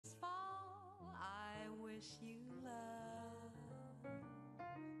wish you love.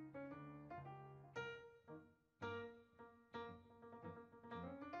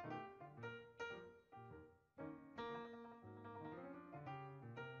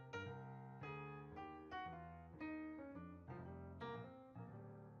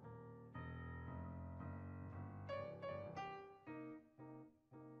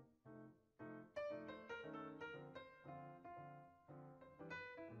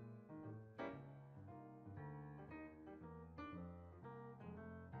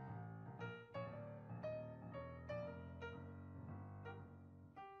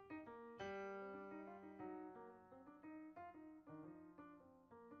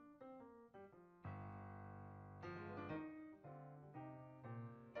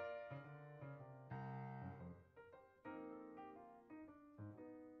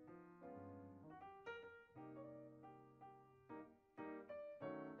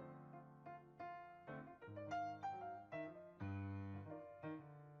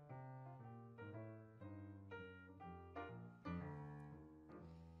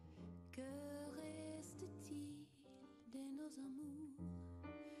 Que reste-t-il de nos amours?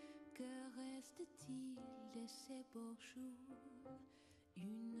 Que reste-t-il de ces beaux jours?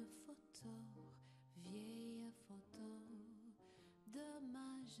 Une photo, vieille photo de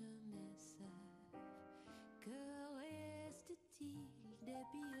ma jeunesse. Que reste-t-il des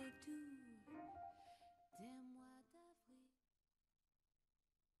billets doux des mois d'avril?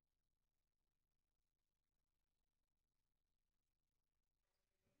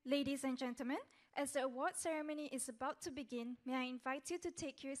 Ladies and gentlemen, as the award ceremony is about to begin, may I invite you to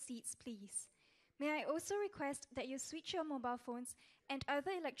take your seats, please. May I also request that you switch your mobile phones and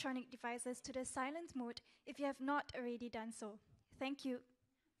other electronic devices to the silent mode if you have not already done so. Thank you.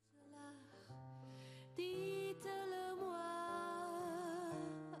 Dites-le-moi,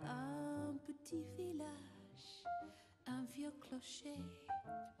 un petit village, un vieux clocher,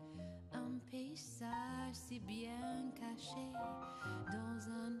 un paysage si bien caché dans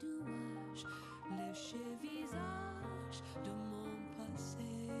un nuage, léché visage de mon passé.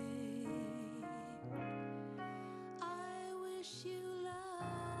 I wish you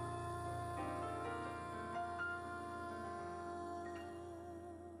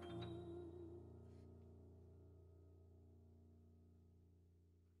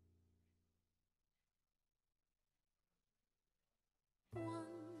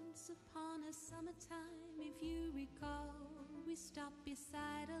Once upon a summertime, if you recall, we stopped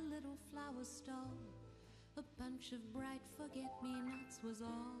beside a little flower stall. A bunch of bright forget-me-nots was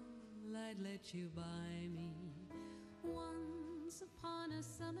all I'd let you buy me. Once upon a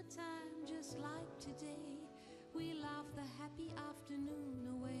summertime, just like today, we laughed the happy afternoon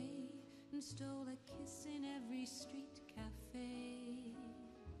away and stole a kiss in every street cafe.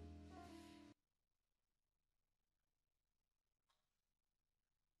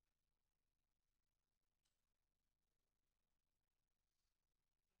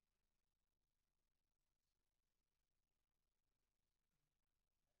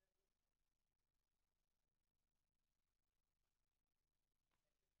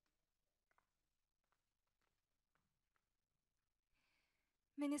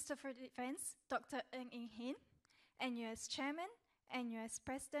 Minister for Defense, Dr. Ng Eng Hen, NUS Chairman, NUS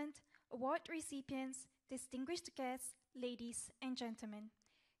President, award recipients, distinguished guests, ladies and gentlemen.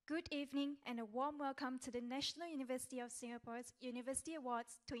 Good evening and a warm welcome to the National University of Singapore's University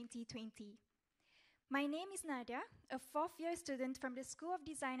Awards 2020. My name is Nadia, a fourth-year student from the School of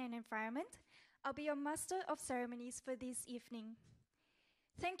Design and Environment. I'll be your Master of Ceremonies for this evening.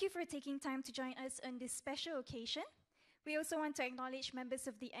 Thank you for taking time to join us on this special occasion. We also want to acknowledge members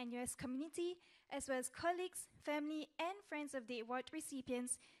of the NUS community, as well as colleagues, family, and friends of the award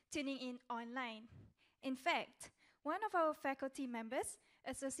recipients tuning in online. In fact, one of our faculty members,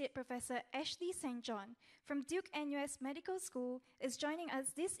 Associate Professor Ashley St. John from Duke NUS Medical School, is joining us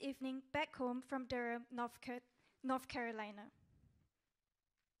this evening back home from Durham, North Carolina.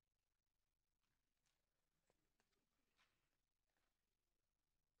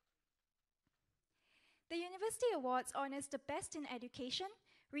 The University Awards honors the best in education,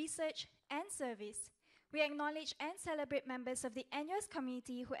 research, and service. We acknowledge and celebrate members of the NUS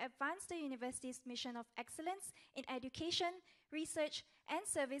community who advance the university's mission of excellence in education, research, and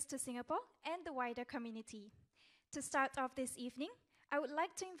service to Singapore and the wider community. To start off this evening, I would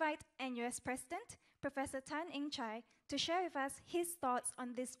like to invite NUS President, Professor Tan Eng Chai, to share with us his thoughts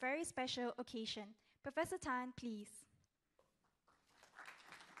on this very special occasion. Professor Tan, please.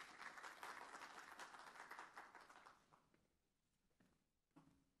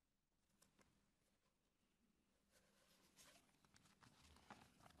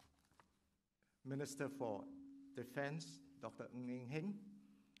 Minister for Defense, Dr. Ng Hen,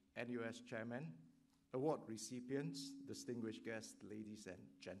 NUS Chairman, award recipients, distinguished guests, ladies and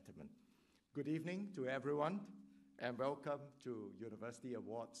gentlemen. Good evening to everyone and welcome to University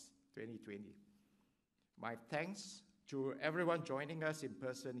Awards 2020. My thanks to everyone joining us in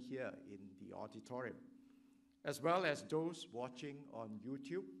person here in the auditorium, as well as those watching on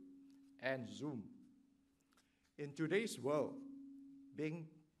YouTube and Zoom. In today's world, being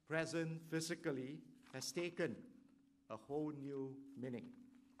present physically has taken a whole new meaning.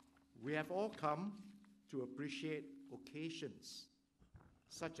 We have all come to appreciate occasions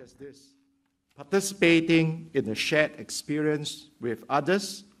such as this, participating in a shared experience with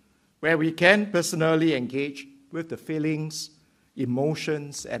others where we can personally engage with the feelings,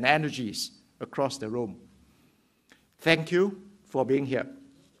 emotions, and energies across the room. Thank you for being here.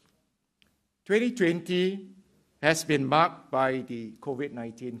 2020 has been marked by the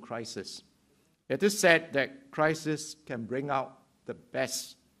COVID-19 crisis. It is said that crisis can bring out the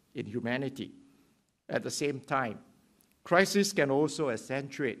best in humanity. At the same time, crisis can also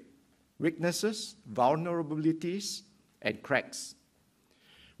accentuate weaknesses, vulnerabilities, and cracks.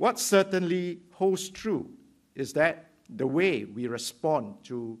 What certainly holds true is that the way we respond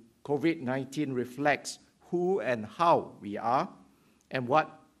to COVID-19 reflects who and how we are and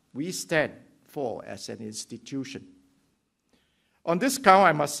what we stand for as an institution. On this count,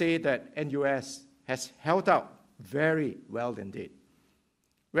 I must say that NUS has held out very well indeed.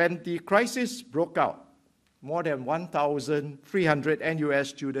 When the crisis broke out, more than 1,300 NUS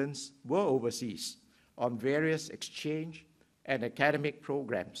students were overseas on various exchange and academic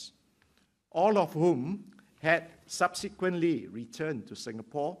programs, all of whom had subsequently returned to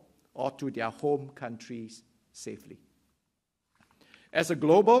Singapore or to their home countries safely. As a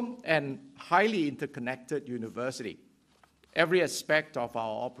global and highly interconnected university, every aspect of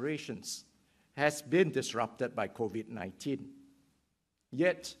our operations has been disrupted by COVID-19.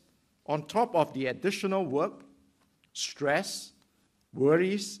 Yet, on top of the additional work, stress,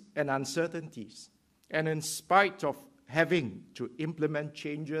 worries, and uncertainties, and in spite of having to implement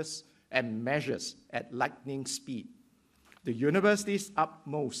changes and measures at lightning speed, the university's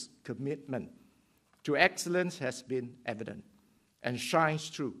utmost commitment to excellence has been evident and shines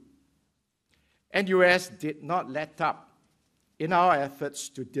through. NUS did not let up in our efforts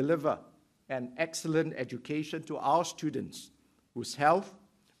to deliver an excellent education to our students whose health,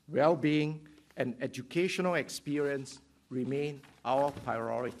 well-being, and educational experience remain our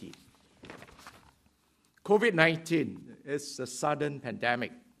priority. COVID-19 is a sudden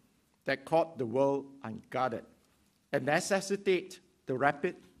pandemic that caught the world unguarded and necessitates the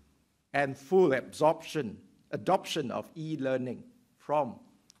rapid and full adoption of e-learning from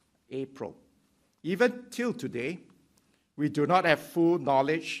April. Even till today, we do not have full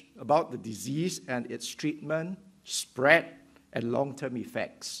knowledge about the disease and its treatment, spread, and long-term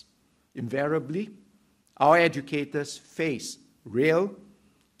effects. Invariably, our educators face real,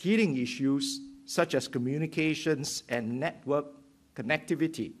 teething issues such as communications and network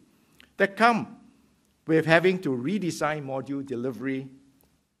connectivity that come with having to redesign module delivery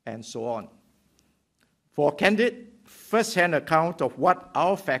and so on. For a candid, first-hand account of what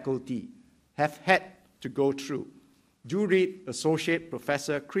our faculty have had to go through, do read Associate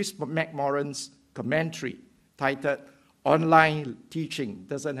Professor Chris McMorran's commentary titled "Online Teaching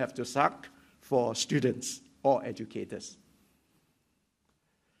Doesn't Have to Suck for Students or Educators."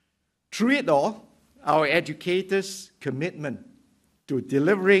 Through it all, our educators' commitment to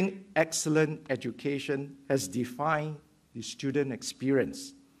delivering excellent education has defined the student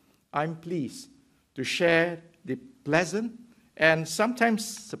experience. I'm pleased to share the pleasant and sometimes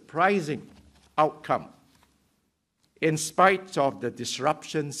surprising outcome. In spite of the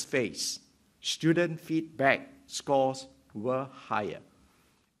disruptions faced, student feedback scores were higher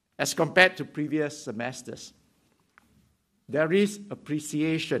as compared to previous semesters. There is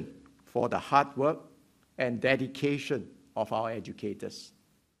appreciation for the hard work and dedication of our educators.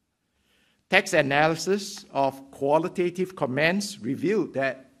 Text analysis of qualitative comments revealed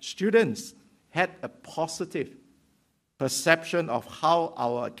that students had a positive perception of how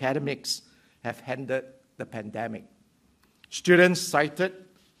our academics have handled the pandemic. Students cited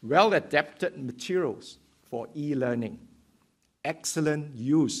well-adapted materials for e-learning, excellent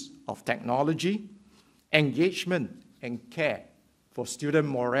use of technology, engagement and care for student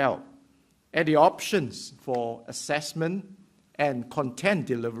morale, and the options for assessment and content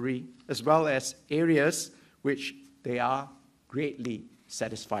delivery, as well as areas which they are greatly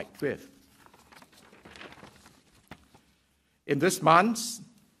satisfied with. In this month,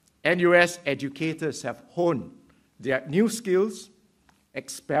 NUS educators have honed their new skills,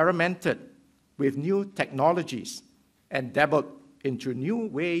 experimented with new technologies and dabbled into new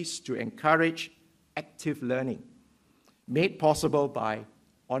ways to encourage active learning, made possible by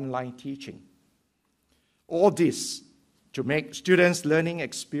online teaching. All this to make students' learning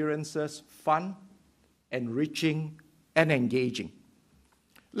experiences fun, enriching, and engaging.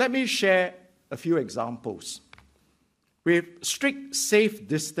 Let me share a few examples. With strict safe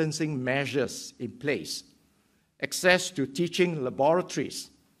distancing measures in place, access to teaching laboratories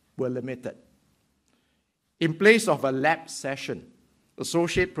were limited. In place of a lab session,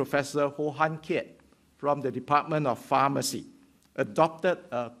 Associate Professor Ho Han Kiet from the Department of Pharmacy adopted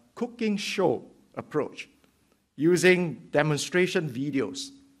a cooking show approach using demonstration videos.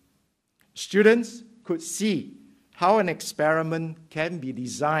 Students could see how an experiment can be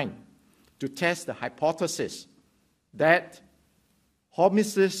designed to test the hypothesis that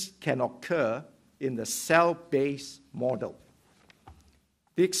homeostasis can occur in the cell-based model.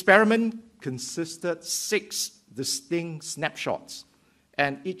 The experiment consisted 6 distinct snapshots,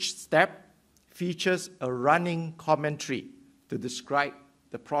 and each step features a running commentary to describe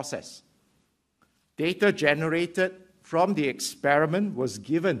the process. Data generated from the experiment was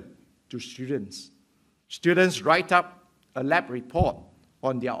given to students. Students write up a lab report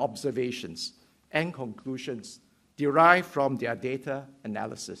on their observations and conclusions derived from their data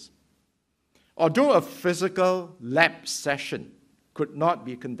analysis. Although a physical lab session could not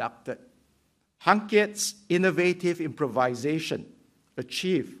be conducted, Han Kiet's innovative improvisation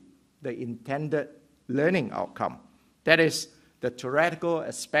achieved the intended learning outcome, that is, the theoretical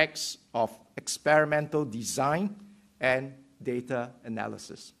aspects of experimental design and data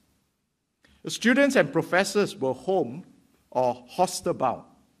analysis. The students and professors were home or hostel-bound.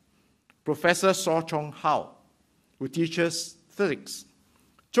 Professor Saw Chong Hao, who teaches physics,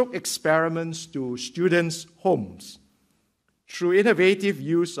 took experiments to students' homes through innovative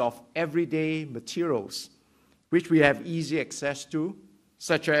use of everyday materials, which we have easy access to,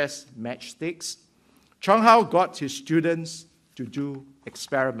 such as matchsticks. Chong Hao got his students to do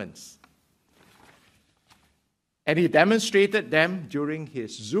experiments, and he demonstrated them during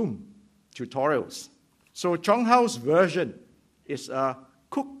his Zoom tutorials. So Chong Hao's version is a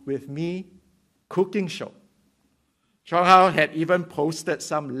cook with me cooking show. Chong Hao had even posted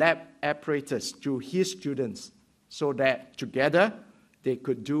some lab apparatus to his students so that together they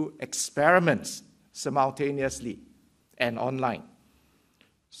could do experiments simultaneously and online.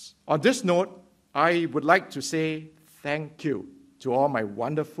 On this note, I would like to say thank you to all my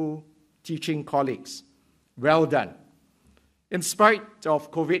wonderful teaching colleagues. Well done. In spite of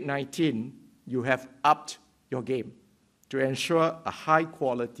COVID-19, you have upped your game to ensure a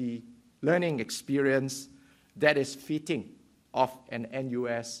high-quality learning experience that is fitting of an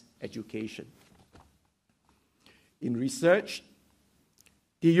NUS education. In research,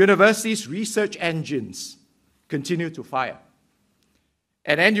 the university's research engines continue to fire,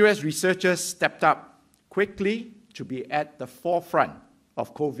 and NUS researchers stepped up quickly to be at the forefront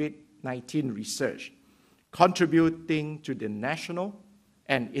of COVID-19 research, contributing to the national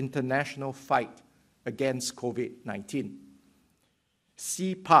and international fight against COVID-19.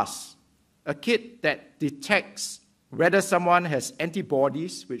 CPAS, a kit that detects whether someone has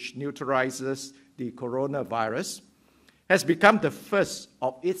antibodies which neutralizes the coronavirus, has become the first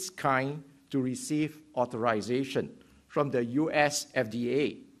of its kind to receive authorization from the US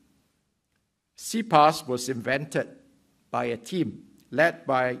FDA. CPAS was invented by a team led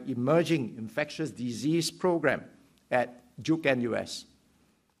by Emerging Infectious Disease Program at Duke NUS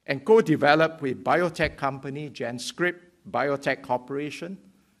and co-developed with biotech company GenScript Biotech Corporation,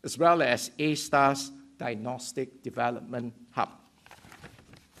 as well as A-STAR's Diagnostic Development Hub.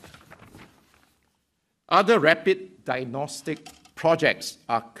 Other rapid diagnostic projects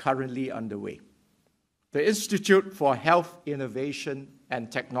are currently underway. The Institute for Health Innovation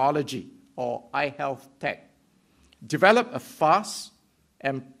and Technology, or iHealth Tech, developed a fast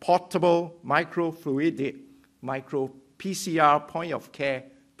and portable microfluidic micro-PCR point-of-care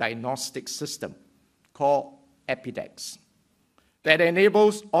diagnostic system called Epidex that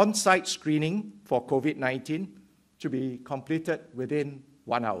enables on-site screening for COVID-19 to be completed within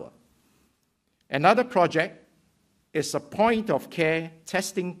 1 hour. Another project is a point-of-care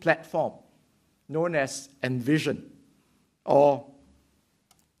testing platform known as Envision, or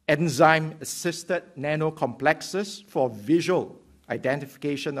enzyme-assisted nanocomplexes for visual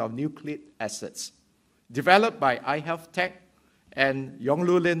identification of nucleic acids, developed by iHealth Tech and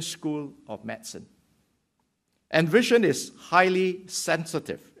Yonglulin School of Medicine. Envision is highly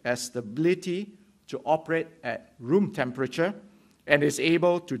sensitive, as the ability to operate at room temperature and is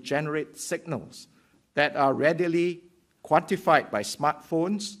able to generate signals that are readily quantified by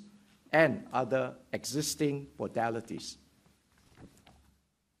smartphones and other existing modalities.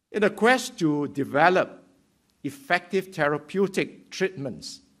 In a quest to develop effective therapeutic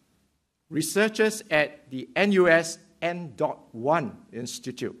treatments, researchers at the NUS N.1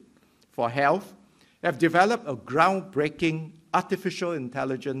 Institute for Health have developed a groundbreaking artificial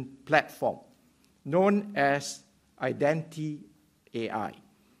intelligence platform known as Identity AI,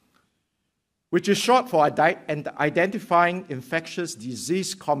 which is short for Identifying Infectious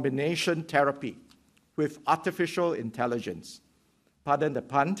Disease Combination Therapy with Artificial Intelligence. Pardon the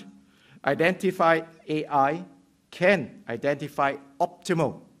pun, Identify AI can identify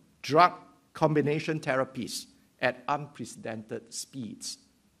optimal drug combination therapies at unprecedented speeds.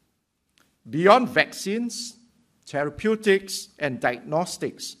 Beyond vaccines, therapeutics, and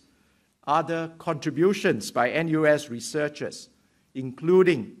diagnostics, other contributions by NUS researchers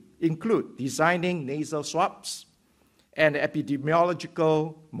include designing nasal swabs and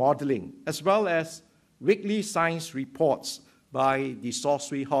epidemiological modeling, as well as weekly science reports by the Saw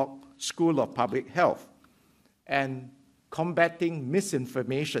Swee Hock School of Public Health, and combating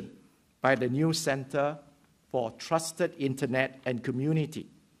misinformation by the new Center for Trusted Internet and Community.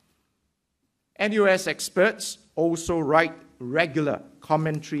 NUS experts also write regular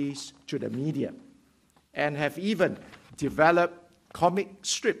commentaries to the media and have even developed comic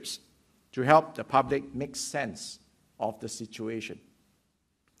strips to help the public make sense of the situation.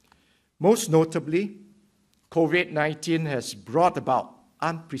 Most notably, COVID-19 has brought about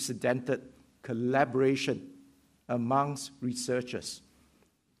unprecedented collaboration amongst researchers.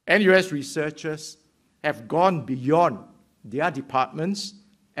 NUS researchers have gone beyond their departments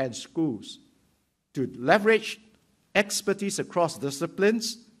and schools to leverage expertise across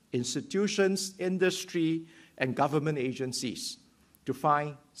disciplines, institutions, industry, and government agencies to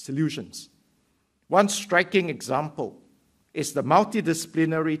find solutions. One striking example is the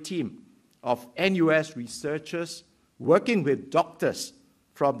multidisciplinary team of NUS researchers working with doctors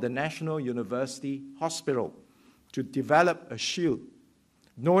from the National University Hospital to develop a shield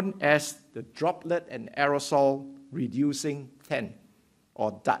known as the Droplet and Aerosol Reducing Tent,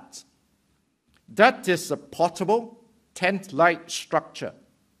 or DAT. DAT is a portable tent-like structure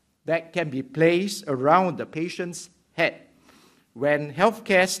that can be placed around the patient's head when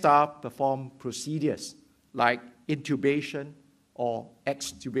healthcare staff perform procedures like intubation or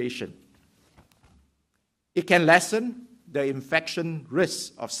extubation. It can lessen the infection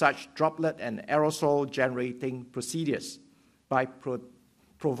risk of such droplet and aerosol generating procedures by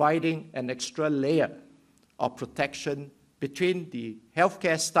providing an extra layer of protection between the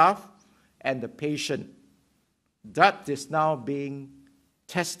healthcare staff and the patient. That is now being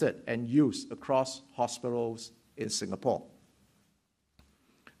tested and used across hospitals in Singapore.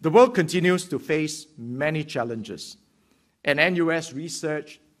 The world continues to face many challenges, and NUS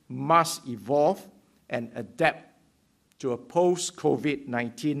research must evolve and adapt to a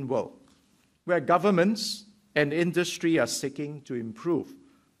post-COVID-19 world, where governments and industry are seeking to improve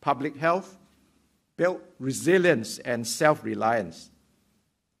public health, build resilience and self-reliance.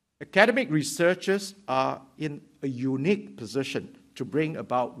 Academic researchers are in a unique position to bring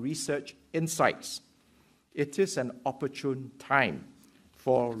about research insights. It is an opportune time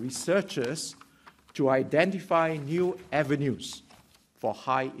for researchers to identify new avenues for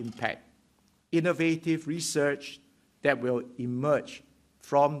high-impact, innovative research that will emerge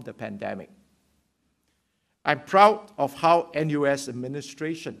from the pandemic. I'm proud of how NUS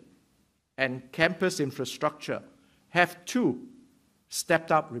administration and campus infrastructure have too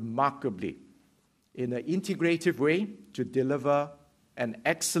stepped up remarkably in an integrative way to deliver an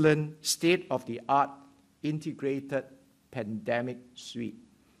excellent state-of-the-art integrated pandemic suite.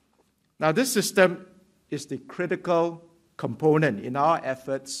 Now, this system is the critical component in our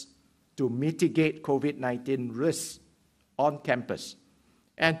efforts to mitigate COVID-19 risks on campus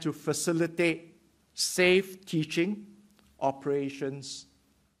and to facilitate safe teaching, operations,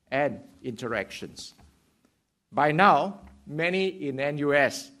 and interactions. By now, many in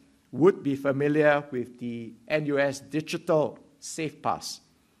NUS would be familiar with the NUS Digital SafePass.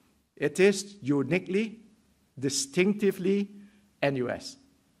 It is uniquely, distinctively NUS,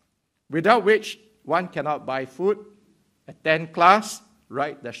 without which one cannot buy food, attend class,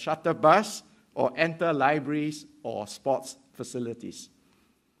 ride the shuttle bus, or enter libraries or sports facilities.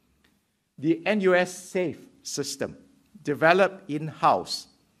 The NUS Safe system, developed in-house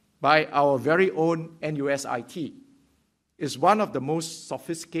by our very own NUS IT, is one of the most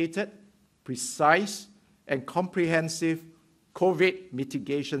sophisticated, precise, and comprehensive COVID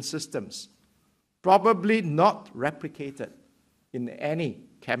mitigation systems, probably not replicated in any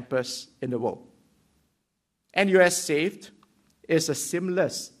campus in the world. NUS Safe is a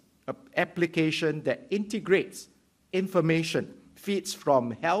seamless an application that integrates information feeds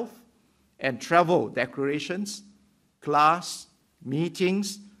from health and travel declarations, class,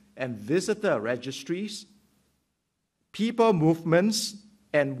 meetings, and visitor registries, people movements,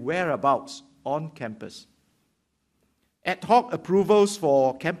 and whereabouts on campus. Ad hoc approvals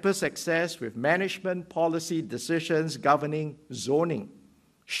for campus access with management policy decisions governing zoning,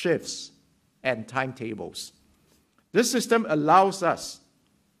 shifts, and timetables. This system allows us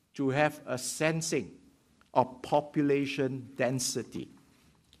to have a sensing of population density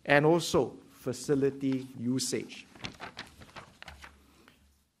and also facility usage.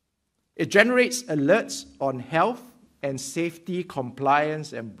 It generates alerts on health and safety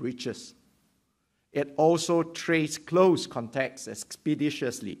compliance and breaches. It also traces close contacts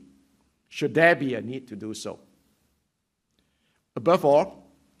expeditiously, should there be a need to do so. Above all,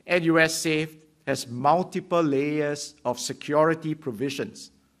 NUS Safe has multiple layers of security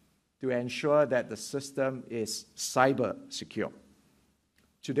provisions to ensure that the system is cyber secure.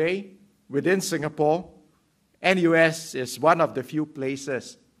 Today, within Singapore, NUS is one of the few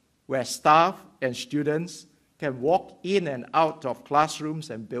places where staff and students can walk in and out of classrooms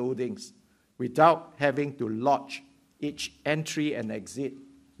and buildings without having to lodge each entry and exit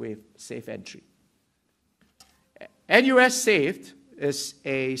with Safe Entry. NUS Safe is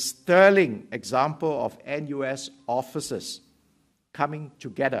a sterling example of NUS officers coming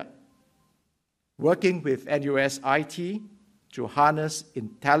together, working with NUS IT to harness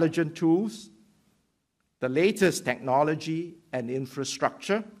intelligent tools, the latest technology and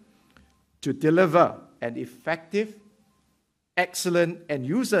infrastructure to deliver an effective, excellent, and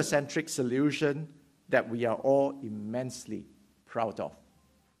user-centric solution that we are all immensely proud of.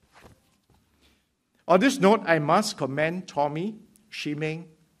 On this note, I must commend Tommy, Shiming,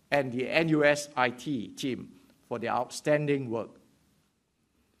 and the NUS IT team for their outstanding work.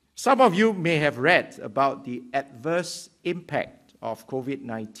 Some of you may have read about the adverse impact of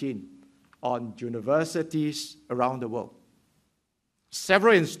COVID-19 on universities around the world.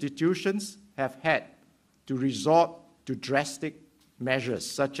 Several institutions have had to resort to drastic measures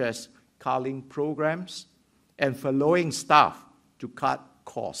such as culling programs and furloughing staff to cut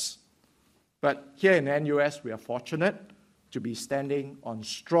costs. But here in NUS, we are fortunate to be standing on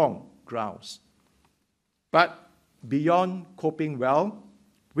strong grounds. But beyond coping well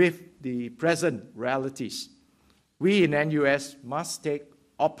with the present realities, we in NUS must take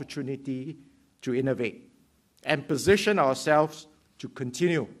opportunity to innovate and position ourselves to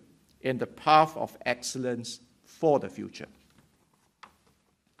continue in the path of excellence for the future.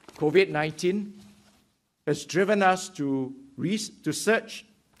 COVID-19 has driven us to search,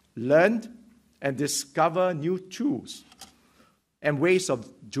 learn, and discover new tools and ways of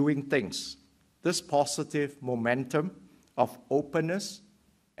doing things. This positive momentum of openness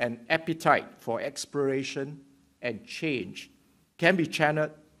and appetite for exploration and change can be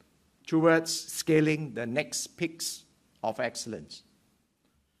channeled towards scaling the next peaks of excellence.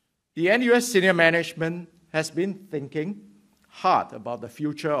 The NUS senior management has been thinking hard about the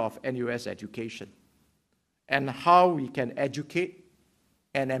future of NUS education and how we can educate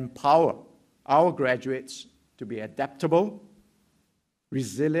and empower our graduates to be adaptable,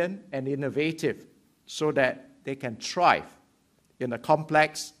 resilient, and innovative so that they can thrive in a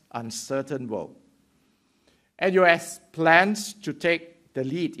complex, uncertain world. NUS plans to take the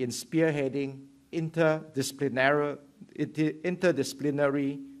lead in spearheading interdisciplinary,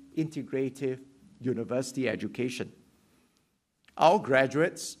 integrative university education. Our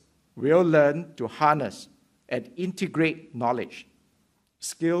graduates will learn to harness and integrate knowledge,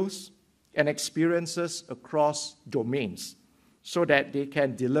 skills, and experiences across domains so that they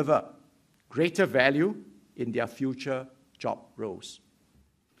can deliver greater value in their future job roles.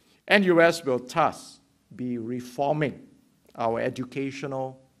 NUS will thus be reforming our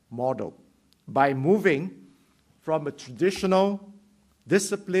educational model by moving from a traditional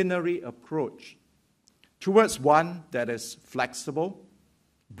disciplinary approach towards one that is flexible,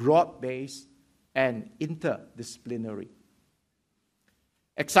 broad-based, and interdisciplinary.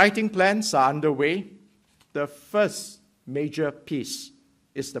 Exciting plans are underway. The first major piece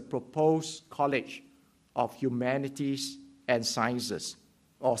is the proposed College of Humanities and Sciences,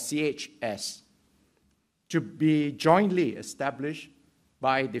 or CHS, to be jointly established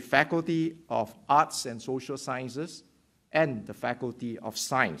by the Faculty of Arts and Social Sciences and the Faculty of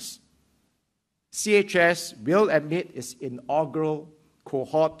Science. CHS will admit its inaugural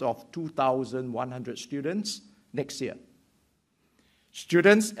cohort of 2,100 students next year.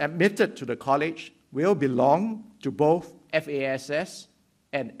 Students admitted to the college will belong to both FASS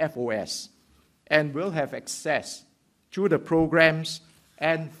and FOS and will have access to the programs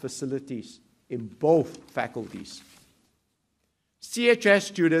and facilities in both faculties. CHS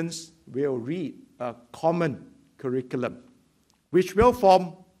students will read a common curriculum, which will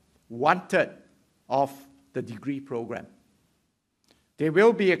form 1/3 of the degree program. They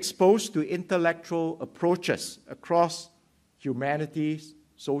will be exposed to intellectual approaches across humanities,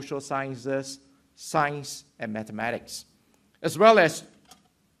 social sciences, science, and mathematics, as well as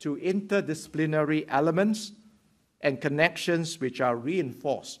to interdisciplinary elements and connections which are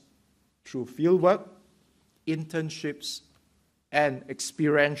reinforced through fieldwork, internships, and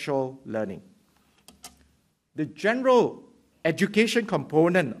experiential learning. The general education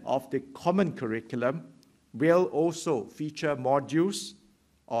component of the common curriculum will also feature modules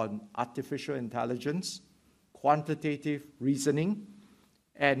on artificial intelligence, quantitative reasoning,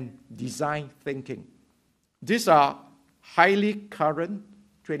 and design thinking. These are highly current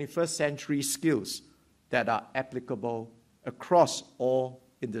 21st century skills that are applicable across all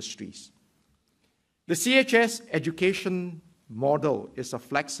industries. The CHS education model is a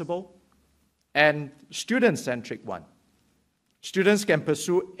flexible and student-centric one. Students can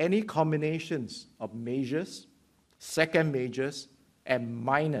pursue any combinations of majors, second majors, and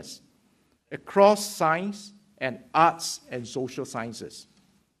minors across science and arts and social sciences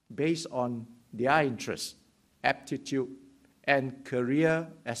based on their interests, aptitude, and career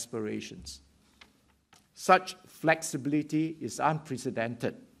aspirations. Such flexibility is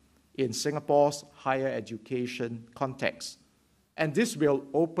unprecedented in Singapore's higher education context, and this will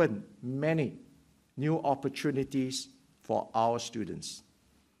open many new opportunities for our students.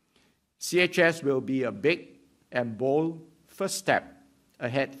 CHS will be a big and bold first step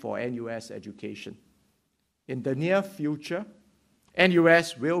ahead for NUS education. In the near future,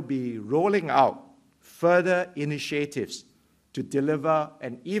 NUS will be rolling out further initiatives to deliver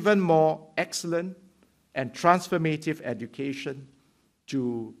an even more excellent and transformative education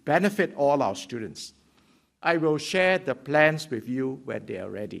to benefit all our students. I will share the plans with you when they are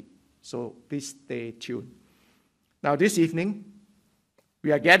ready, so please stay tuned. Now, this evening,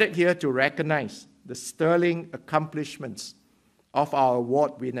 we are gathered here to recognize the sterling accomplishments of our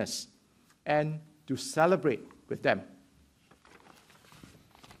award winners and to celebrate with them.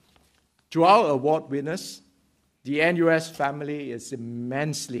 To our award winners, the NUS family is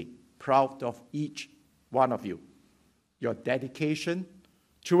immensely proud of each one of you. Your dedication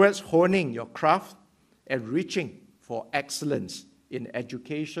towards honing your craft and reaching for excellence in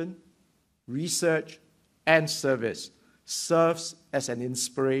education, research, and service serves as an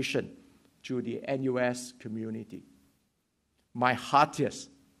inspiration to the NUS community. My heartiest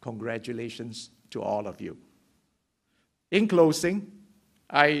congratulations to all of you. In closing,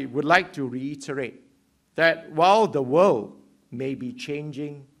 I would like to reiterate that while the world may be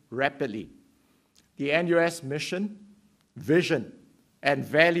changing rapidly, the NUS mission, vision, and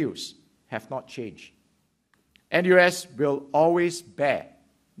values have not changed. NUS will always bear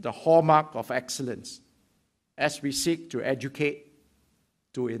the hallmark of excellence as we seek to educate,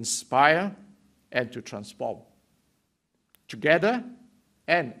 to inspire, and to transform. Together,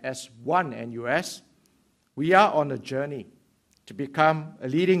 and as one NUS, we are on a journey to become a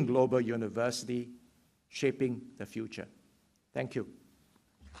leading global university shaping the future. Thank you.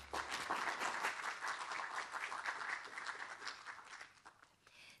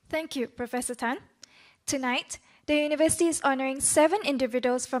 Thank you, Professor Tan. Tonight, the university is honoring 7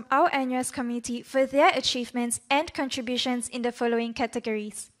 individuals from our NUS community for their achievements and contributions in the following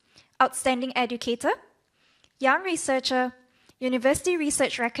categories: Outstanding Educator, Young Researcher, University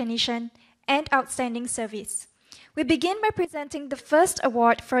Research Recognition, and Outstanding Service. We begin by presenting the first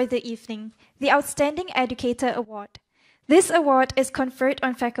award for the evening, the Outstanding Educator Award. This award is conferred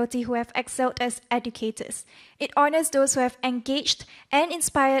on faculty who have excelled as educators. It honors those who have engaged and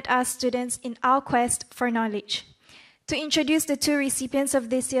inspired our students in our quest for knowledge. To introduce the 2 recipients of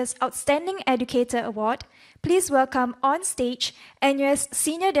this year's Outstanding Educator Award, please welcome on stage NUS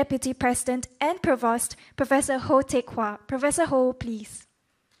Senior Deputy President and Provost, Professor Ho Teck Hwa. Professor Ho, please.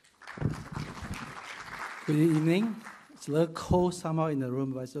 Good evening. It's a little cold somehow in the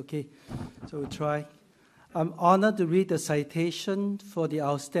room, but it's okay. So we'll try. I'm honored to read the citation for the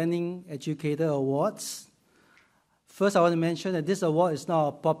Outstanding Educator Awards. First, I want to mention that this award is not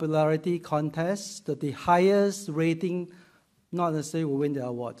a popularity contest. That the highest rating not necessarily will win the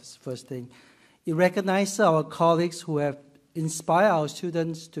award. That's the first thing. It recognizes our colleagues who have inspired our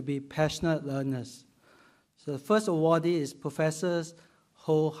students to be passionate learners. So the first awardee is Professor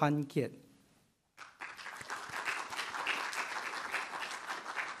Ho Han Kiet.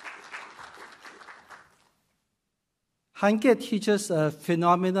 Han Kiet teaches a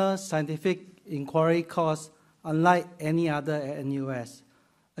phenomenal scientific inquiry course unlike any other at NUS.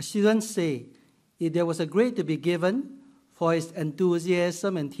 A student say, if there was a grade to be given for his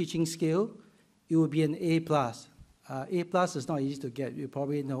enthusiasm and teaching skill, it would be an A+. A+ is not easy to get. You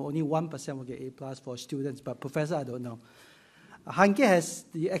probably know only 1% will get A+ for students, but professor, I don't know. Hanke has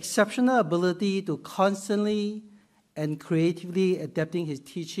the exceptional ability to constantly and creatively adapting his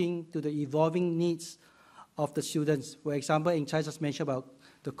teaching to the evolving needs of the students. For example, in Chai just mentioned about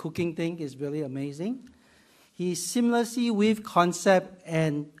the cooking thing is really amazing. He seamlessly weaves concept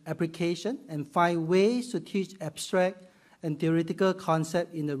and application and find ways to teach abstract and theoretical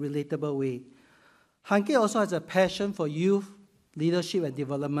concept in a relatable way. Hanke also has a passion for youth leadership and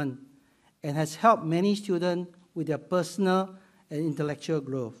development and has helped many students with their personal and intellectual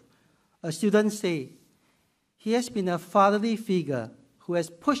growth. A student say, he has been a fatherly figure who has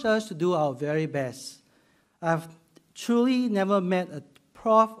pushed us to do our very best. I've truly never met a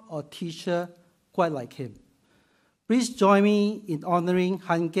prof or teacher quite like him. Please join me in honoring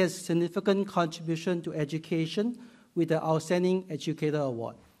Hanke's significant contribution to education with the Outstanding Educator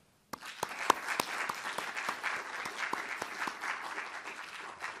Award.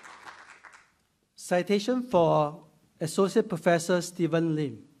 Citation for Associate Professor Stephen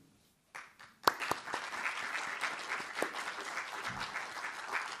Lim.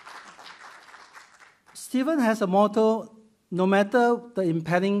 Stephen has a motto, no matter the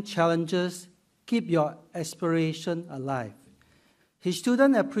impending challenges, keep your aspiration alive. His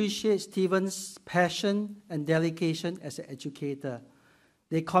students appreciate Stephen's passion and dedication as an educator.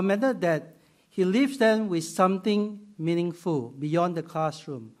 They commented that he leaves them with something meaningful beyond the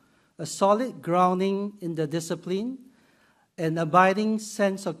classroom, a solid grounding in the discipline, an abiding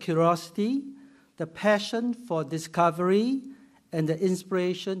sense of curiosity, the passion for discovery, and the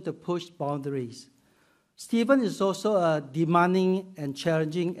inspiration to push boundaries. Stephen is also a demanding and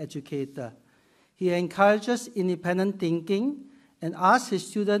challenging educator. He encourages independent thinking and asks his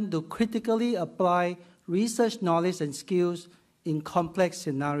students to critically apply research knowledge and skills in complex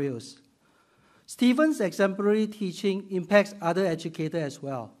scenarios. Stephen's exemplary teaching impacts other educators as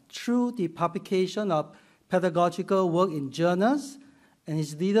well through the publication of pedagogical work in journals and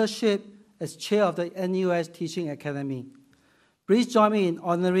his leadership as chair of the NUS Teaching Academy. Please join me in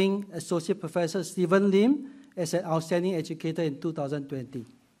honoring Associate Professor Stephen Lim as an outstanding educator in 2020.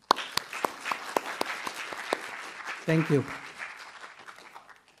 Thank you.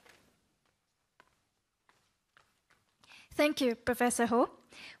 Thank you, Professor Ho.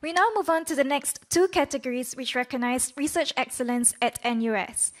 We now move on to the next two categories which recognize research excellence at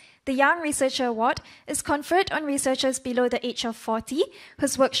NUS. The Young Researcher Award is conferred on researchers below the age of 40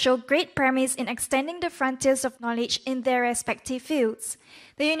 whose work show great promise in extending the frontiers of knowledge in their respective fields.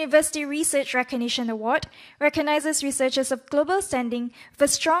 The University Research Recognition Award recognizes researchers of global standing with a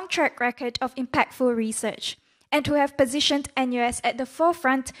strong track record of impactful research and who have positioned NUS at the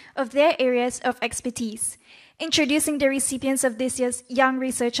forefront of their areas of expertise. Introducing the recipients of this year's Young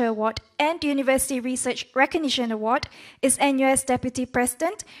Researcher Award and University Research Recognition Award is NUS Deputy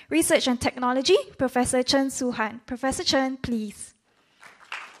President, Research and Technology, Professor Chen Su-han. Professor Chen, please.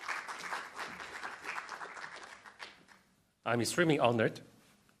 I'm extremely honored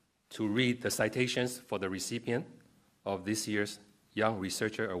to read the citations for the recipient of this year's Young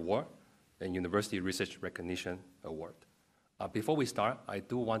Researcher Award and University Research Recognition Award. Before we start, I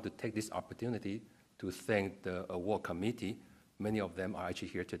do want to take this opportunity to thank the award committee. Many of them are actually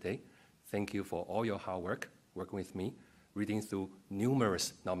here today. Thank you for all your hard work working with me, reading through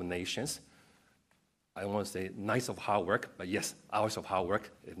numerous nominations. I don't want to say nights of hard work, but yes, hours of hard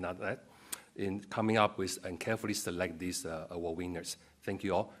work, if not that, in coming up with and carefully select these award winners. Thank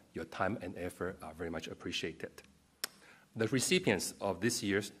you all. Your time and effort are very much appreciated. The recipients of this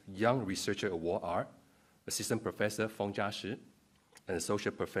year's Young Researcher Award are Assistant Professor Feng Jiashi and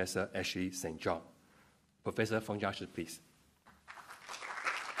Associate Professor Ashley St. John. Professor Feng Jiashi, please.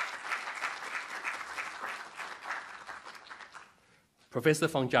 Professor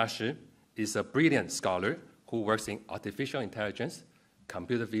Feng Jiashi is a brilliant scholar who works in artificial intelligence,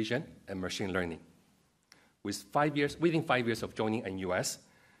 computer vision, and machine learning. Within 5 years of joining NUS,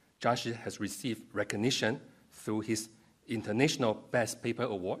 Jiashi has received recognition through his International Best Paper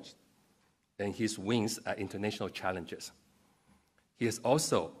Awards and his wins at international challenges. He has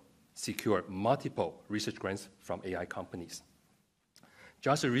also secured multiple research grants from AI companies.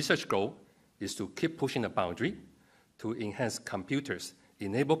 Jiashi's research goal is to keep pushing the boundary to enhance computers,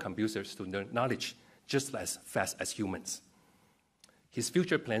 enable computers to learn knowledge just as fast as humans. His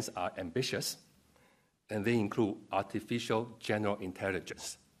future plans are ambitious, and they include artificial general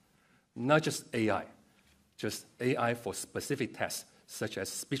intelligence. Not just AI for specific tasks such as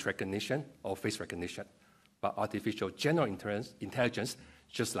speech recognition or face recognition, but artificial general intelligence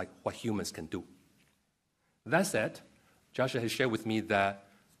just like what humans can do. That said, Joshua has shared with me that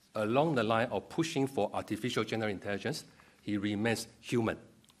along the line of pushing for artificial general intelligence, he remains human,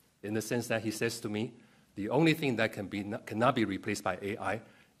 in the sense that he says to me, the only thing that cannot be replaced by AI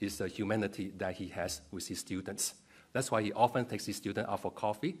is the humanity that he has with his students. That's why he often takes his students out for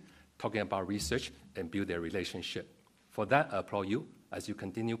coffee, talking about research and build their relationship. For that, I applaud you. As you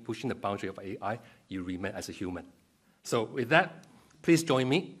continue pushing the boundary of AI, you remain as a human. So with that, please join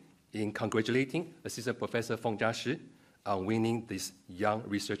me in congratulating Assistant Professor Feng Jiashi on winning this Young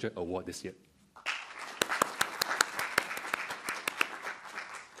Researcher Award this year.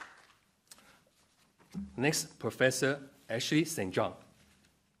 Next, Professor Ashley St. John.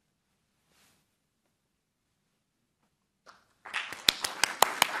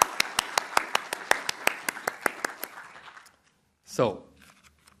 So,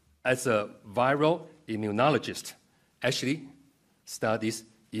 as a viral immunologist, Ashley studies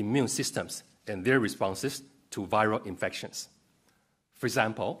immune systems and their responses to viral infections. For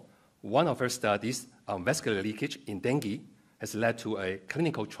example, one of her studies on vascular leakage in dengue has led to a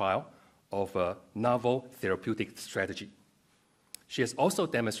clinical trial of a novel therapeutic strategy. She has also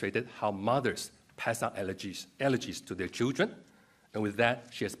demonstrated how mothers pass on allergies to their children, and with that,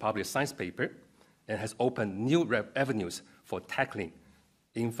 she has published a science paper and has opened new avenues for tackling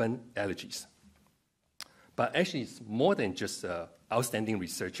infant allergies. But actually, it's more than just an outstanding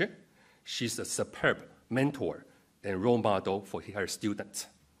researcher. She's a superb mentor and role model for her students.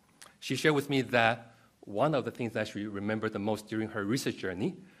 She shared with me that one of the things that she remembered the most during her research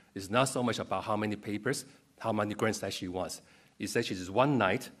journey is not so much about how many papers, how many grants that she wants. It's actually just one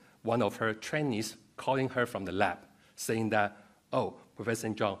night, one of her trainees calling her from the lab, saying that, oh, Professor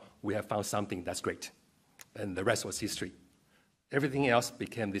St. John, we have found something that's great. And the rest was history. Everything else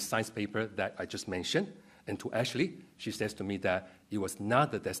became this science paper that I just mentioned. And to Ashley, she says to me that it was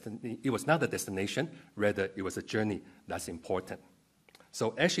not the destination, rather it was a journey that's important.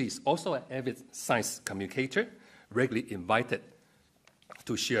 So Ashley is also an avid science communicator, regularly invited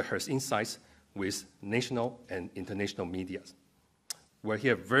to share her insights with national and international media. We're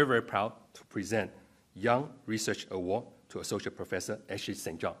here very, very proud to present Young Research Award to Associate Professor Ashley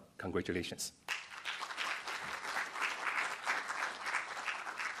St. John. Congratulations.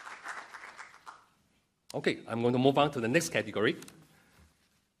 Okay, I'm going to move on to the next category.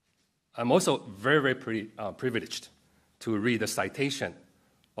 I'm also very, very privileged to read the citation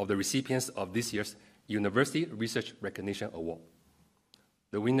of the recipients of this year's University Research Recognition Award.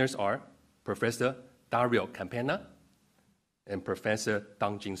 The winners are Professor Dario Campana and Professor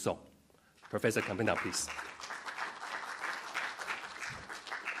Dang Jin Song. Professor Campana, please.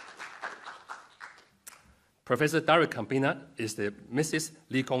 Professor Dario Campana is the Mrs.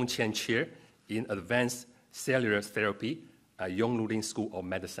 Li Gongqian Chair in Advanced Cellular Therapy at Yong Lulin School of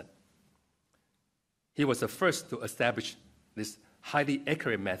Medicine. He was the first to establish these highly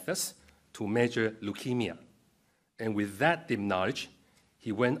accurate methods to measure leukemia. And with that deep knowledge,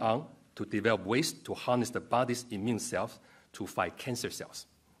 he went on to develop ways to harness the body's immune cells to fight cancer cells.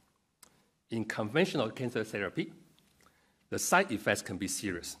 In conventional cancer therapy, the side effects can be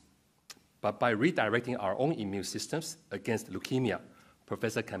serious. But by redirecting our own immune systems against leukemia,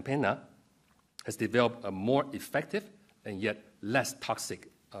 Professor Campana has developed a more effective and yet less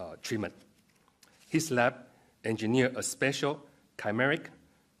toxic treatment. His lab engineered a special chimeric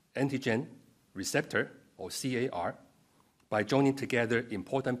antigen receptor, or CAR, by joining together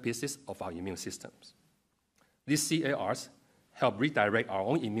important pieces of our immune systems. These CARs help redirect our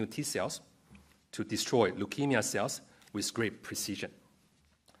own immune T cells to destroy leukemia cells with great precision.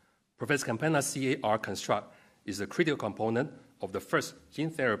 Professor Campana's CAR construct is a critical component of the first gene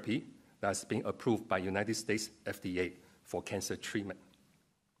therapy that's been approved by United States FDA for cancer treatment.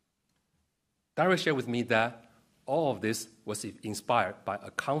 Dario shared with me that all of this was inspired by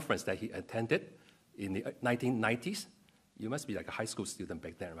a conference that he attended in the 1990s. You must be like a high school student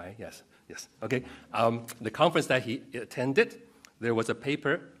back then, right? Yes, yes. Okay. The conference that he attended, there was a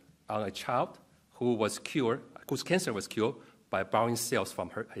paper on a child who was cured, whose cancer was cured by borrowing cells from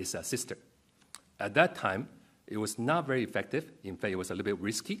his sister. At that time, it was not very effective. In fact, it was a little bit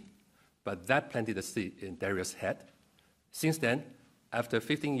risky, but that planted the seed in Dario's head. Since then, after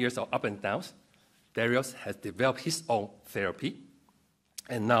 15 years of up and downs, Dario has developed his own therapy,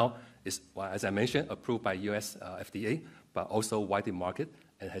 and now is, well, as I mentioned, approved by US FDA, but also widely marketed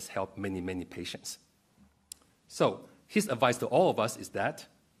and has helped many, many patients. So his advice to all of us is that,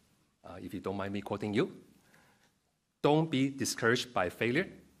 if you don't mind me quoting you, don't be discouraged by failure,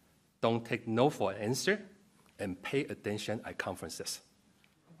 don't take no for an answer, and pay attention at conferences.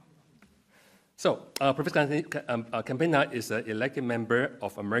 So, Professor Campena is an elected member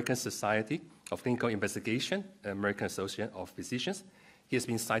of American Society of Clinical Investigation, American Association of Physicians. He has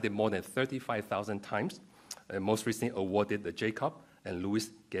been cited more than 35,000 times, and most recently awarded the Jacob and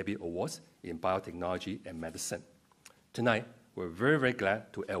Louis Gabby Awards in biotechnology and medicine. Tonight, we're very, very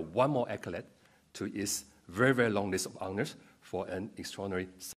glad to add one more accolade to his very, very long list of honors for an extraordinary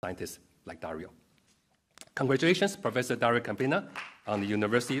scientist like Dario. Congratulations, Professor Dario Campena, on the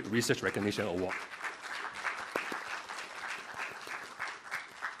University Research Recognition Award.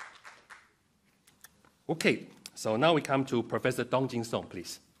 Okay, so now we come to Professor Dong Jin Song,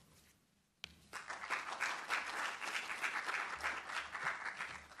 please.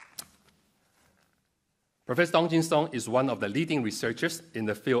 Professor Dong Jin Song is one of the leading researchers in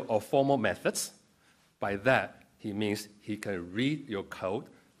the field of formal methods. By that, he means he can read your code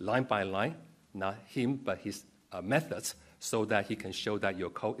line by line, not him, but his methods, so that he can show that your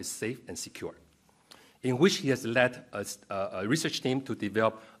code is safe and secure, in which he has led a research team to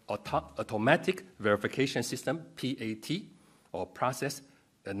develop automatic verification system, PAT, or Process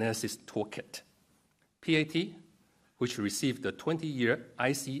Analysis Toolkit. PAT, which received the 20-year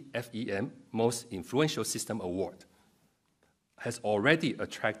ICFEM Most Influential System Award, has already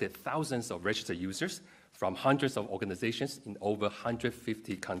attracted thousands of registered users from hundreds of organizations in over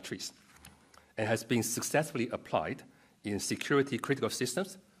 150 countries, and has been successfully applied in security critical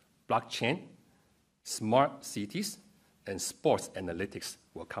systems, blockchain, smart cities, and sports analytics.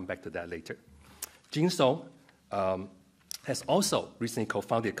 We'll come back to that later. Jin Song has also recently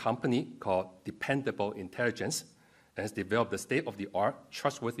co-founded a company called Dependable Intelligence and has developed the state-of-the-art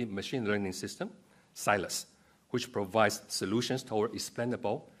trustworthy machine learning system, Silas, which provides solutions toward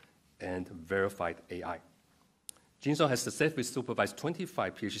explainable and verified AI. Jin Song has successfully supervised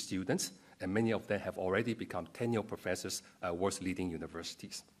 25 PhD students, and many of them have already become tenured professors at world's leading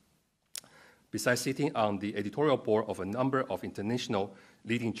universities. Besides sitting on the editorial board of a number of international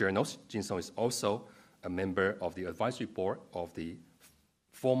leading journals, Jin Song is also a member of the advisory board of the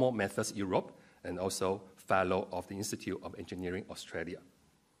Formal Methods Europe and also fellow of the Institute of Engineering Australia.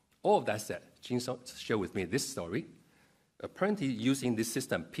 All of that said, Jin Song shared with me this story. Apparently, using this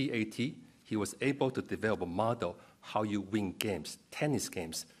system, PAT, he was able to develop a model how you win games, tennis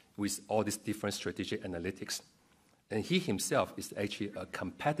games, with all these different strategic analytics. And he himself is actually a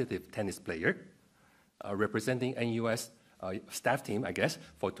competitive tennis player, representing NUS staff team, I guess,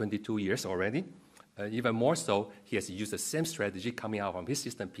 for 22 years already. Even more so, he has used the same strategy coming out from his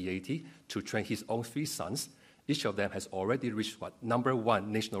system, PAT, to train his own 3 sons. Each of them has already reached #1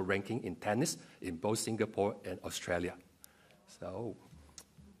 national ranking in tennis in both Singapore and Australia. So,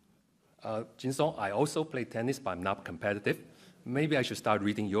 Jin Song, I also play tennis, but I'm not competitive. Maybe I should start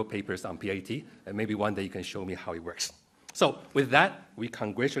reading your papers on PAT, and maybe one day you can show me how it works. So with that, we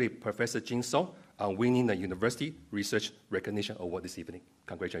congratulate Professor Jin Song on winning the University Research Recognition Award this evening.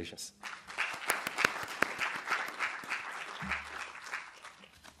 Congratulations.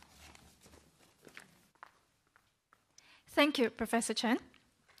 Thank you, Professor Chen.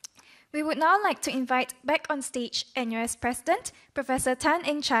 We would now like to invite back on stage NUS President, Professor Tan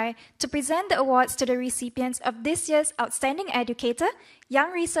Eng Chai, to present the awards to the recipients of this year's Outstanding Educator,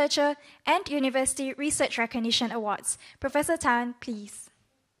 Young Researcher, and University Research Recognition Awards. Professor Tan, please.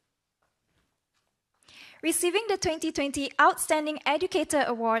 Receiving the 2020 Outstanding Educator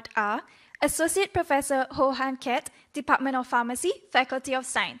Award are Associate Professor Ho Han Kiat, Department of Pharmacy, Faculty of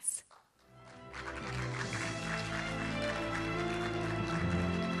Science.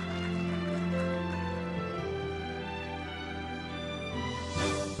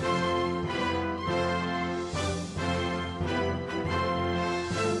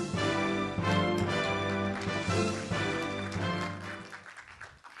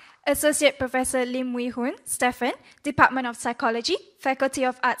 Associate Professor Lim Wee Hoon, Stephen, Department of Psychology, Faculty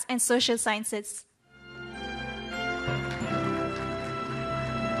of Arts and Social Sciences.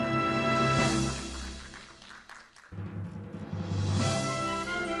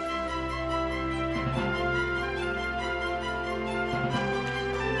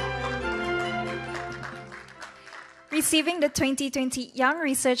 Receiving the 2020 Young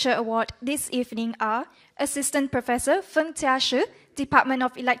Researcher Award this evening are Assistant Professor Feng Jia Shi, Department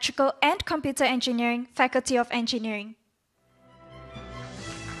of Electrical and Computer Engineering, Faculty of Engineering.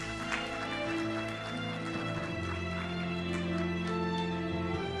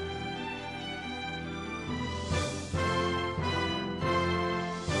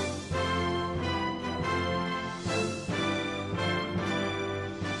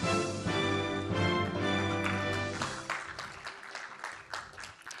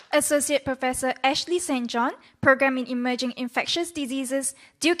 Associate Professor Ashley St. John, Program in Emerging Infectious Diseases,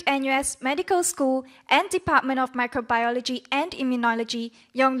 Duke NUS Medical School and Department of Microbiology and Immunology,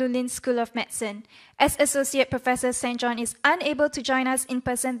 Yong Loo Lin School of Medicine. As Associate Professor St. John is unable to join us in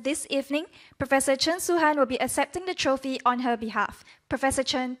person this evening, Professor Chen Su-han will be accepting the trophy on her behalf. Professor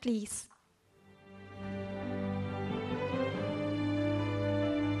Chen, please.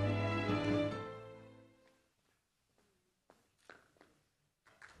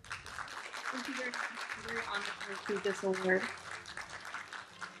 Thank you very much. I'm very honored to receive this award.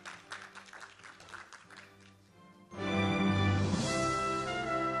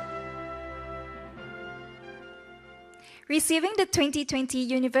 Receiving the 2020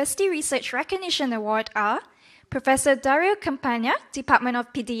 University Research Recognition Award are Professor Dario Campagna, Department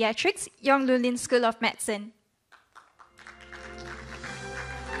of Pediatrics, Yong Loo Lin School of Medicine.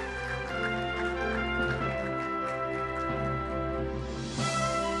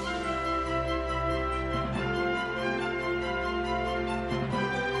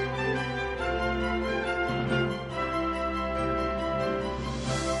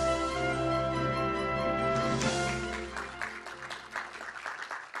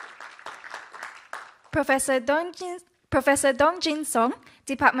 Professor Dong Jin Song,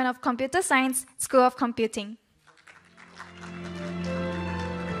 Department of Computer Science, School of Computing.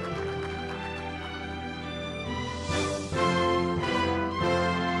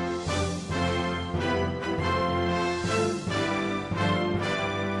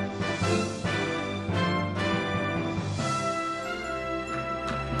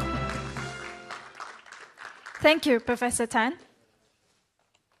 Thank you, Professor Tan.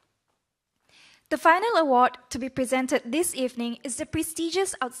 The final award to be presented this evening is the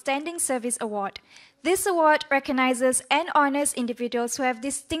prestigious Outstanding Service Award. This award recognizes and honors individuals who have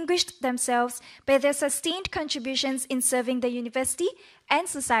distinguished themselves by their sustained contributions in serving the university and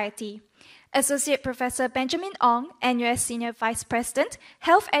society. Associate Professor Benjamin Ong, NUS Senior Vice President,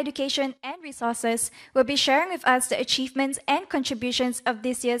 Health Education and Resources, will be sharing with us the achievements and contributions of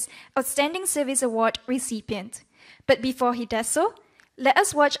this year's Outstanding Service Award recipient. But before he does so, let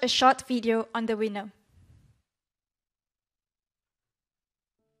us watch a short video on the winner.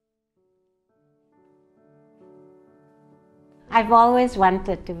 I've always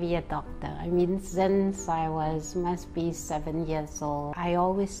wanted to be a doctor. I mean, since I must be 7 years old, I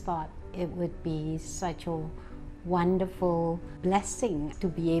always thought it would be such a wonderful blessing to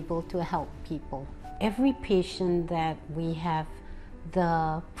be able to help people. Every patient that we have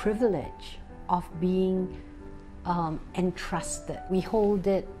the privilege of being entrusted, we hold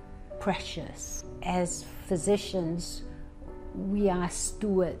it precious. As physicians, we are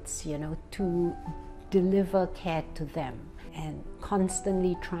stewards, to deliver care to them and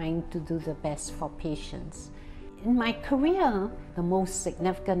constantly trying to do the best for patients. In my career, the most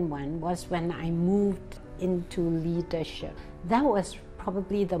significant one was when I moved into leadership. That was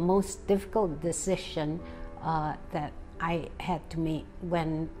probably the most difficult decision that I had to make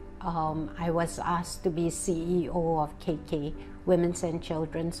when I was asked to be CEO of KK, Women's and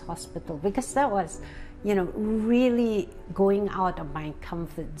Children's Hospital, because that was, really going out of my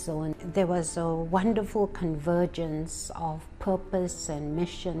comfort zone. There was a wonderful convergence of purpose and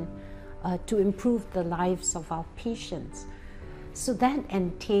mission to improve the lives of our patients. So that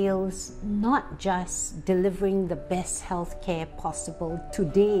entails not just delivering the best healthcare possible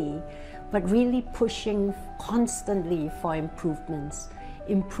today, but really pushing constantly for improvements.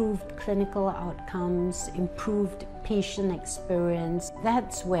 Improved clinical outcomes, improved patient experience.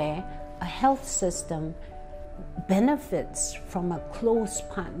 That's where a health system benefits from a close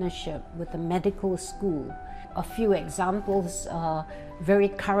partnership with the medical school. A few examples, very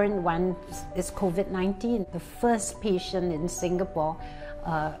current one is COVID-19. The first patient in Singapore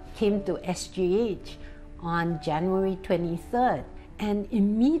came to SGH on January 23rd. And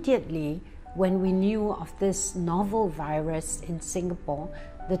immediately, when we knew of this novel virus in Singapore,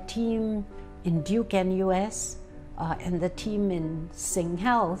 the team in Duke NUS and the team in Sing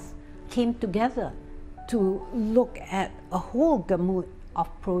Health came together to look at a whole gamut of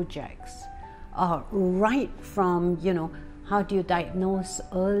projects, right from, how do you diagnose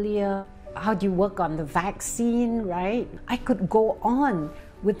earlier, how do you work on the vaccine, right? I could go on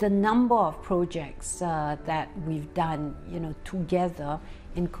with the number of projects that we've done, together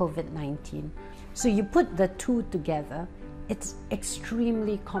in COVID-19. So you put the two together, it's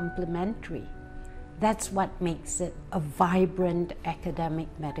extremely complementary. That's what makes it a vibrant academic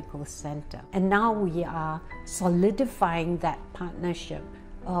medical center. And now we are solidifying that partnership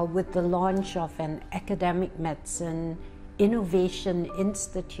with the launch of an academic medicine innovation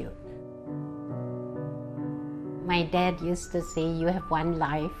institute. My dad used to say, you have one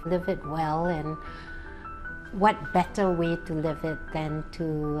life, live it well, and what better way to live it than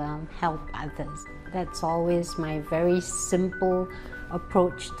to help others. That's always my very simple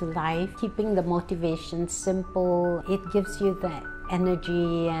approach to life. Keeping the motivation simple, it gives you the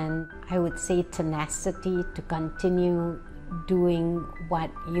energy and I would say tenacity to continue doing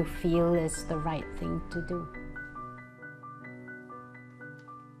what you feel is the right thing to do.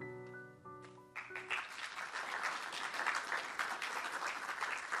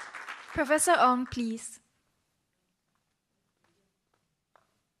 Professor Ong, please.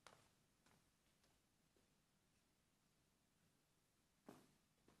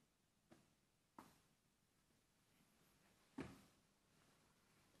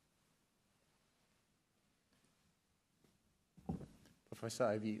 Professor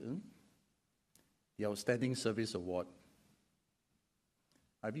Ivy Ng, the Outstanding Service Award.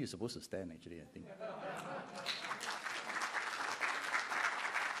 Ivy, you're supposed to stand, actually, I think.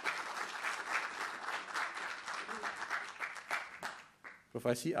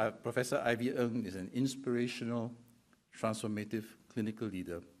 Professor Ivy Ng is an inspirational, transformative clinical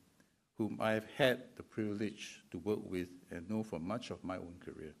leader whom I have had the privilege to work with and know for much of my own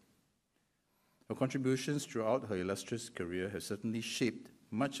career. Her contributions throughout her illustrious career have certainly shaped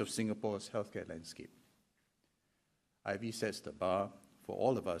much of Singapore's healthcare landscape. Ivy sets the bar for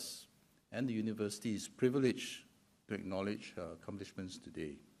all of us, and the university is privileged to acknowledge her accomplishments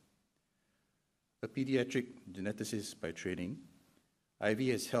today. A pediatric geneticist by training,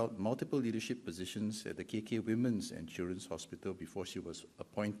 Ivy has held multiple leadership positions at the KK Women's and Children's Hospital before she was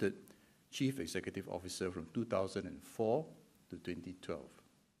appointed Chief Executive Officer from 2004 to 2012.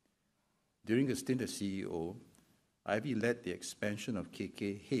 During her stint as CEO, Ivy led the expansion of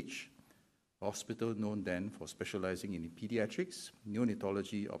KKH, a hospital known then for specializing in pediatrics,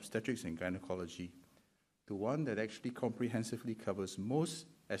 neonatology, obstetrics, and gynecology, to one that actually comprehensively covers most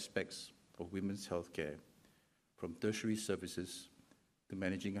aspects of women's healthcare, from tertiary services to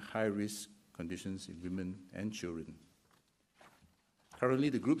managing high-risk conditions in women and children. Currently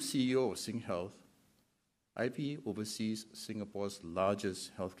the Group CEO of SingHealth, Ivy oversees Singapore's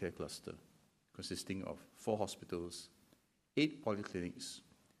largest healthcare cluster, consisting of 4 hospitals, 8 polyclinics,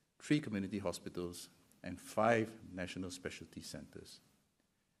 3 community hospitals, and 5 national specialty centers.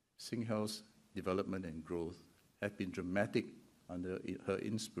 SingHealth's development and growth have been dramatic under her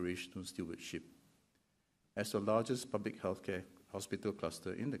inspirational stewardship. As the largest public healthcare hospital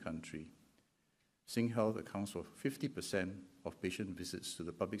cluster in the country, SingHealth accounts for 50% of patient visits to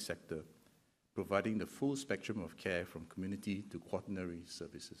the public sector, providing the full spectrum of care from community to quaternary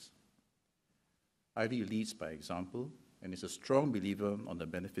services. Ivy leads by example and is a strong believer on the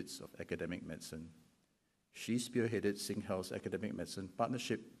benefits of academic medicine. She spearheaded SingHealth's academic medicine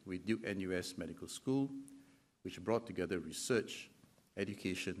partnership with Duke NUS Medical School, which brought together research,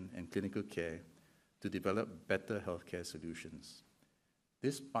 education, and clinical care to develop better healthcare solutions.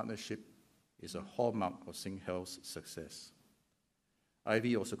 This partnership is a hallmark of SingHealth's success.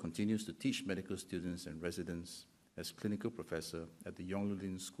 Ivy also continues to teach medical students and residents as clinical professor at the Yong Loo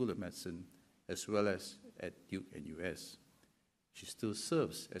Lin School of Medicine, as well as at Duke NUS. She still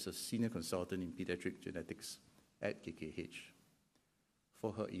serves as a senior consultant in pediatric genetics at KKH.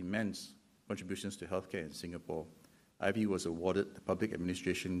 For her immense contributions to healthcare in Singapore, Ivy was awarded the Public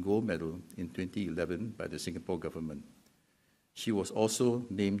Administration Gold Medal in 2011 by the Singapore government. She was also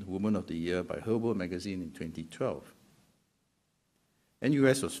named Woman of the Year by Her World magazine in 2012.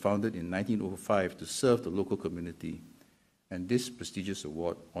 NUS was founded in 1905 to serve the local community, and this prestigious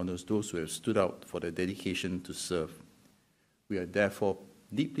award honors those who have stood out for their dedication to serve. We are therefore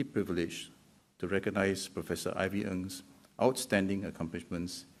deeply privileged to recognize Professor Ivy Ng's outstanding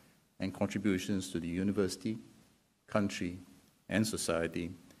accomplishments and contributions to the university, country, and society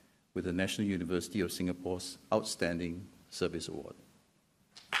with the National University of Singapore's Outstanding Service Award.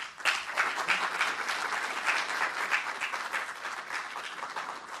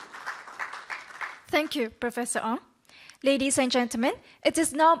 Thank you, Professor Ong. Ladies and gentlemen, it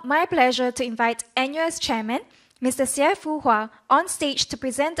is now my pleasure to invite NUS Chairman, Mr. Sia Fu Hua, on stage to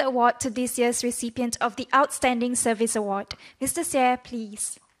present the award to this year's recipient of the Outstanding Service Award. Mr. Sia,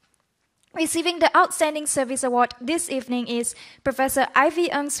 please. Receiving the Outstanding Service Award this evening is Professor Ivy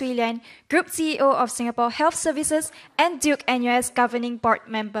Ng Swee Lian, Group CEO of Singapore Health Services and Duke NUS Governing Board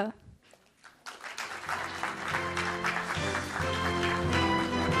Member.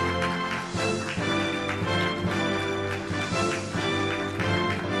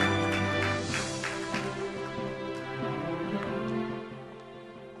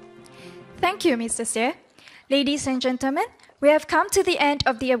 Thank you, Mr. Sia. Ladies and gentlemen, We have come to the end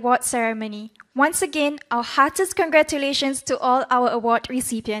of the award ceremony. Once again, our heartiest congratulations to all our award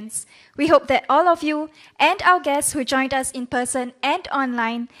recipients. We hope that all of you and our guests who joined us in person and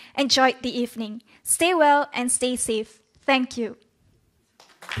online enjoyed the evening. Stay well and stay safe. Thank you.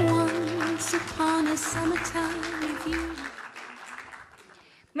 Once upon a summertime, if you...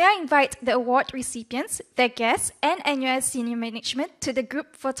 May I invite the award recipients, their guests, and NUS senior management to the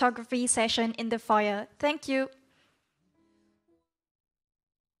group photography session in the foyer. Thank you.